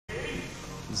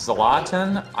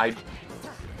Zlatan,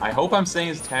 I hope I'm saying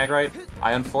his tag right.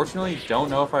 I unfortunately don't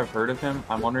know if I've heard of him.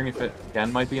 I'm wondering if it,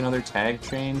 again, might be another tag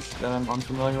change that I'm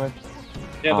unfamiliar with.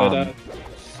 Yeah, but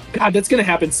God, that's gonna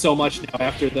happen so much now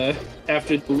after the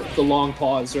long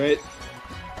pause, right?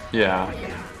 Yeah.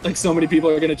 Like, so many people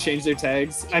are gonna change their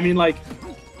tags. I mean, like,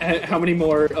 how many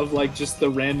more of, like, just the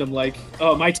random, like,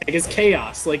 oh, my tag is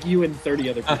Chaos, like you and 30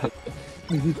 other people.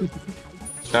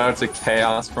 Shout out to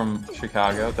Chaos from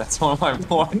Chicago. That's one of my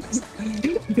boys.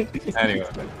 Anyway.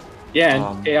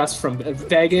 Yeah, and Chaos from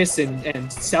Vegas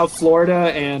and South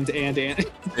Florida and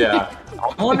Yeah.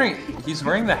 I'm wondering, he's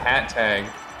wearing the hat tag,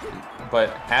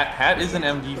 but Hat is an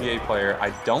MDVA player.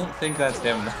 I don't think that's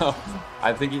him, though.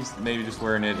 I think he's maybe just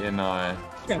wearing it in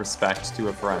respect to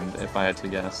a friend, if I had to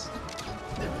guess.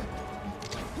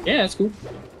 Yeah, that's cool.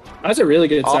 That's a really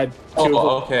good side.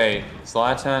 Oh, okay.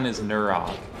 Zlatan is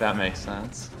Nurok. That makes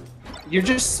sense. You're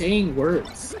just saying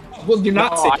words. Well, you're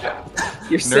not saying.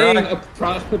 You're saying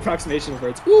approximation of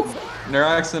words. Ooh.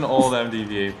 Nurok's an old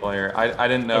MDVA player. I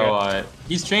didn't know. Okay.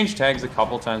 He's changed tags a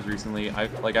couple times recently. I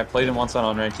played him once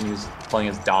on Unranked and he was playing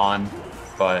as Don.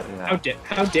 But yeah.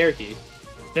 How dare he?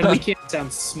 Then we can't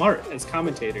sound smart as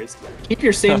commentators. Keep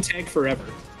your same tag forever.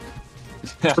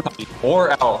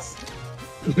 Or else.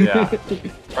 Yeah.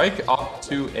 Khryke up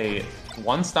to a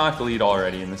one-stock lead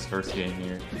already in this first game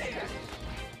here.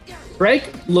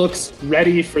 Khryke looks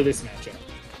ready for this matchup.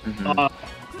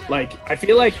 Mm-hmm. Like, I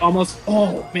feel like almost,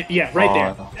 oh, man, yeah, right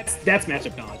there. That's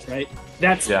matchup knowledge, right?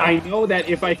 That's, yeah. I know that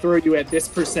if I throw you at this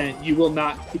percent, you will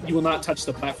not touch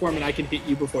the platform, and I can hit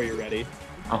you before you're ready.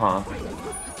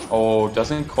 Oh,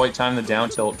 doesn't quite time the down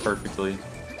tilt perfectly.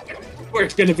 We're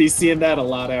gonna be seeing that a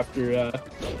lot after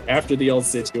the old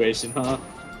situation, huh?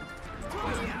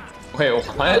 Wait,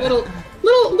 what? A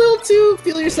little too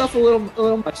feel yourself a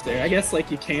little much there. I guess like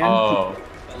you can. Oh.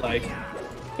 But, like,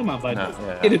 come on, bud. No,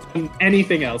 yeah. You'd have done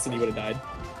anything else and you would have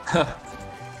died.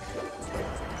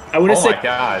 I would have said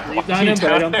breathed on him,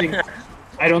 but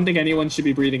I don't think anyone should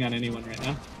be breathing on anyone right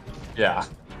now. Yeah.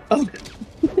 Oh.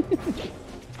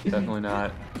 Definitely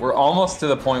not. We're almost to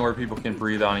the point where people can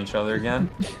breathe on each other again.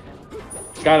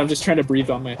 God, I'm just trying to breathe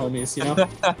on my homies, you know?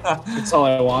 That's all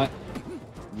I want.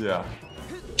 Yeah.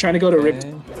 Trying to go to Rip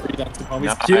to breathe on some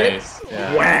homies. Nice.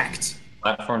 Yeah. Whacked!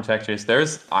 Platform tech chase.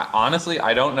 Honestly,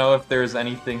 I don't know if there's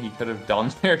anything he could have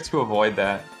done there to avoid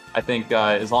that. I think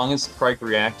as long as Khryke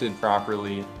reacted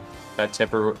properly, that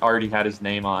tipper already had his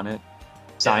name on it.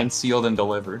 Signed, sealed, and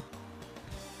delivered.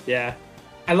 Yeah.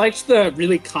 I liked the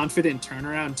really confident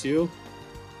turnaround, too.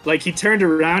 Like, he turned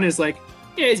around and is like,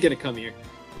 yeah, he's gonna come here.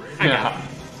 I got him.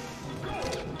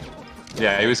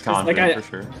 Yeah, he was confident,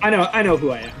 for sure. I know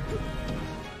who I am.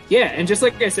 Yeah, and just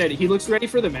like I said, he looks ready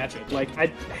for the matchup. Like,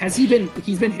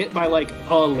 he's been hit by, like,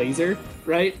 a laser,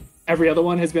 right? Every other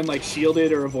one has been, like,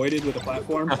 shielded or avoided with a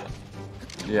platform.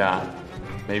 Yeah,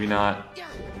 maybe not.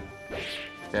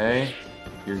 Okay,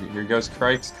 here goes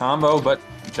Khryke's combo, but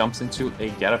jumps into a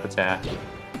get-up attack.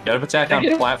 Get-up attack on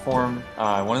platform.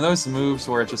 One of those moves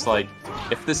where it's just like,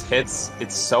 if this hits,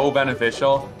 it's so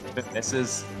beneficial. If it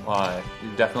misses,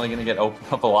 you're definitely going to get opened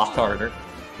up a lot harder.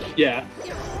 Yeah.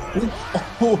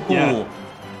 Yeah.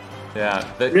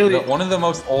 Yeah. One of the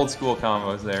most old school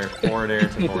combos there. Forward air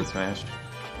to forward smash.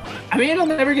 I mean, it'll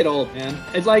never get old, man.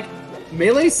 It's like,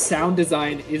 Melee's sound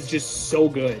design is just so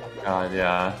good. God,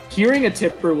 yeah. Hearing a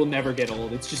tipper will never get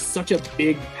old. It's just such a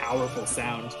big, powerful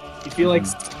sound. You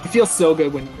feel so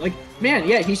good when, like, man,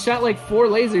 yeah, he shot like 4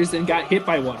 lasers and got hit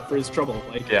by one for his trouble.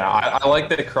 Like, yeah, I like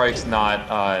that Khryke's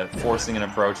not forcing an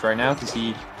approach right now because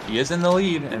he is in the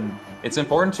lead, and it's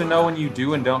important to know when you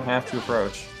do and don't have to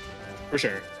approach. For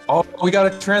sure. Oh, we got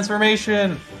a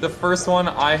transformation. The first one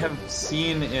I have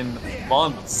seen in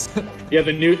months. Yeah,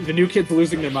 the new kids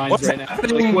losing their minds right now.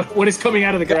 Like, what is coming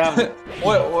out of the ground?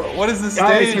 What is this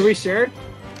Guys, stage? are we sure?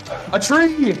 A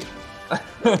tree.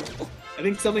 I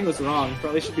think something was wrong.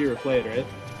 Probably should be replayed, right?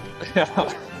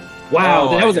 Yeah.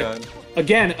 Wow, that was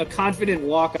again a confident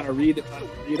walk on a read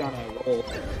on a roll.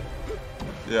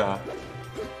 Yeah.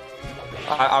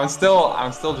 I'm still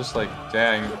just like,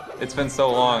 dang, it's been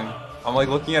so long. I'm like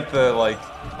looking at the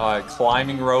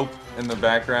climbing rope in the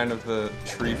background of the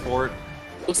tree fort.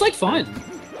 Looks like fun.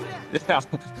 Yeah.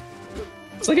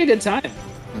 It's like a good time.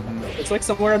 Mm-hmm. It's like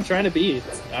somewhere I'm trying to be.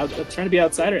 I'm trying to be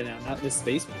outside right now, not in this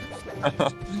basement.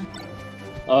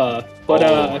 Oh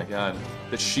my god.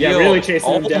 The shield. Yeah, really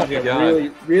chasing him down here.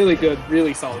 God. Really good,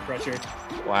 really solid pressure.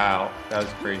 Wow, that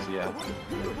was crazy,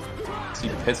 yeah. See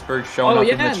Pittsburgh showing up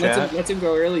in the chat. Let's him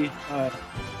go early.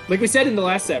 Like we said in the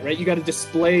last set, right? You got to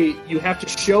display. You have to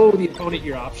show the opponent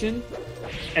your option,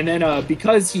 and then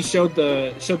because he showed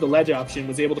the ledge option,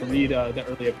 was able to read the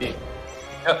early update.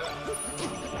 Yep.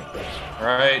 All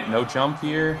right, no jump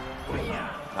here.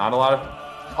 Not a lot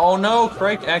of... Oh no,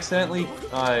 Khryke accidentally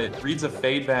reads a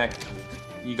fade back.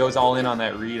 He goes all in on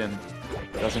that read and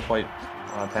doesn't quite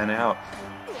pan out.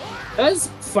 Does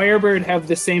Firebird have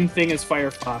the same thing as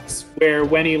Firefox, where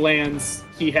when he lands,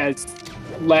 he has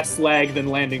less lag than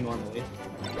landing normally?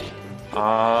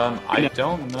 I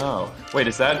don't know. Wait,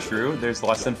 is that true? There's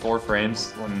less than 4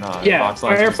 frames when yeah, Fox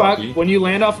lands Firefox. When you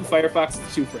land off of Firefox,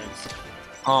 it's 2 frames.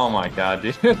 Oh my god,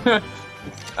 dude!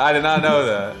 I did not know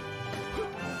that.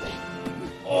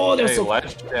 Oh, there's a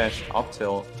ledge dash up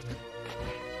tilt.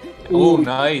 Oh,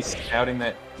 nice, counting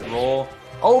that roll.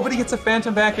 Oh, but he gets a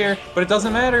phantom back air, but it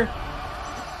doesn't matter.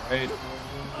 Right,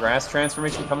 grass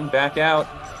transformation coming back out.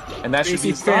 And that should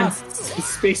be stopped.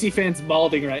 Spacey fans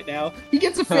balding right now. He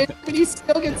gets a fan, but he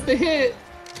still gets the hit.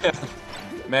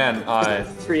 Man,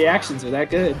 reactions are that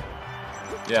good.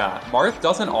 Yeah, Marth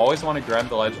doesn't always want to grab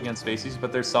the ledge against Spacey's,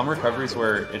 but there's some recoveries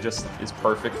where it just is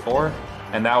perfect for,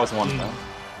 and that was one of them.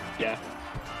 Yeah.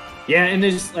 Yeah, and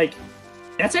there's like,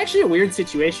 that's actually a weird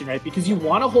situation, right? Because you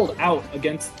want to hold out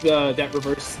against that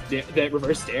reverse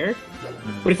dare,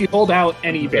 but if you hold out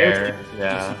any bear,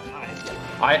 yeah.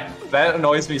 That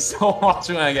annoys me so much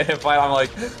when I get hit by it. I'm like,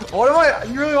 what am I?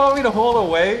 You really want me to hold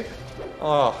away?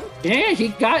 Oh. Yeah, he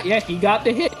got the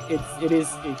hit.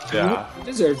 He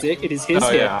deserves it. It is his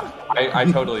hit. Yeah, I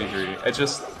totally agree. It's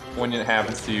just when it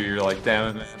happens to you, you're like,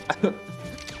 damn it, man.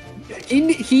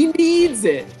 he needs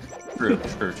it. True.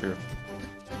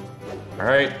 All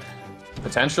right,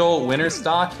 potential winner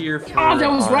stock here. For, that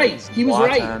was right. He was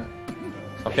right.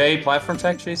 Okay, platform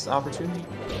tech chase opportunity.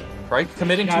 Khryke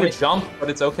committing to a jump, but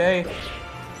it's okay.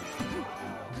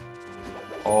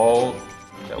 Oh,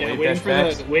 yeah,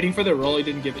 waiting for the roll. He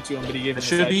didn't give it to him, but he gave it. It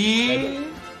should be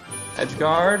edge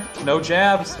guard, no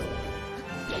jabs.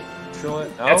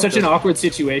 That's such an awkward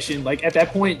situation. Like at that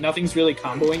point, nothing's really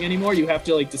comboing anymore. You have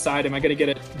to like decide: am I going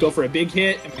to go for a big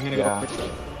hit? Am I going to go for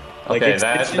like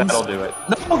that'll do it.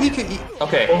 No, he can.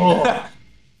 Okay. Oh.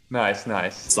 Nice.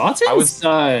 Zlatan's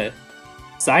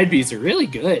side Bs are really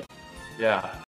good. Yeah.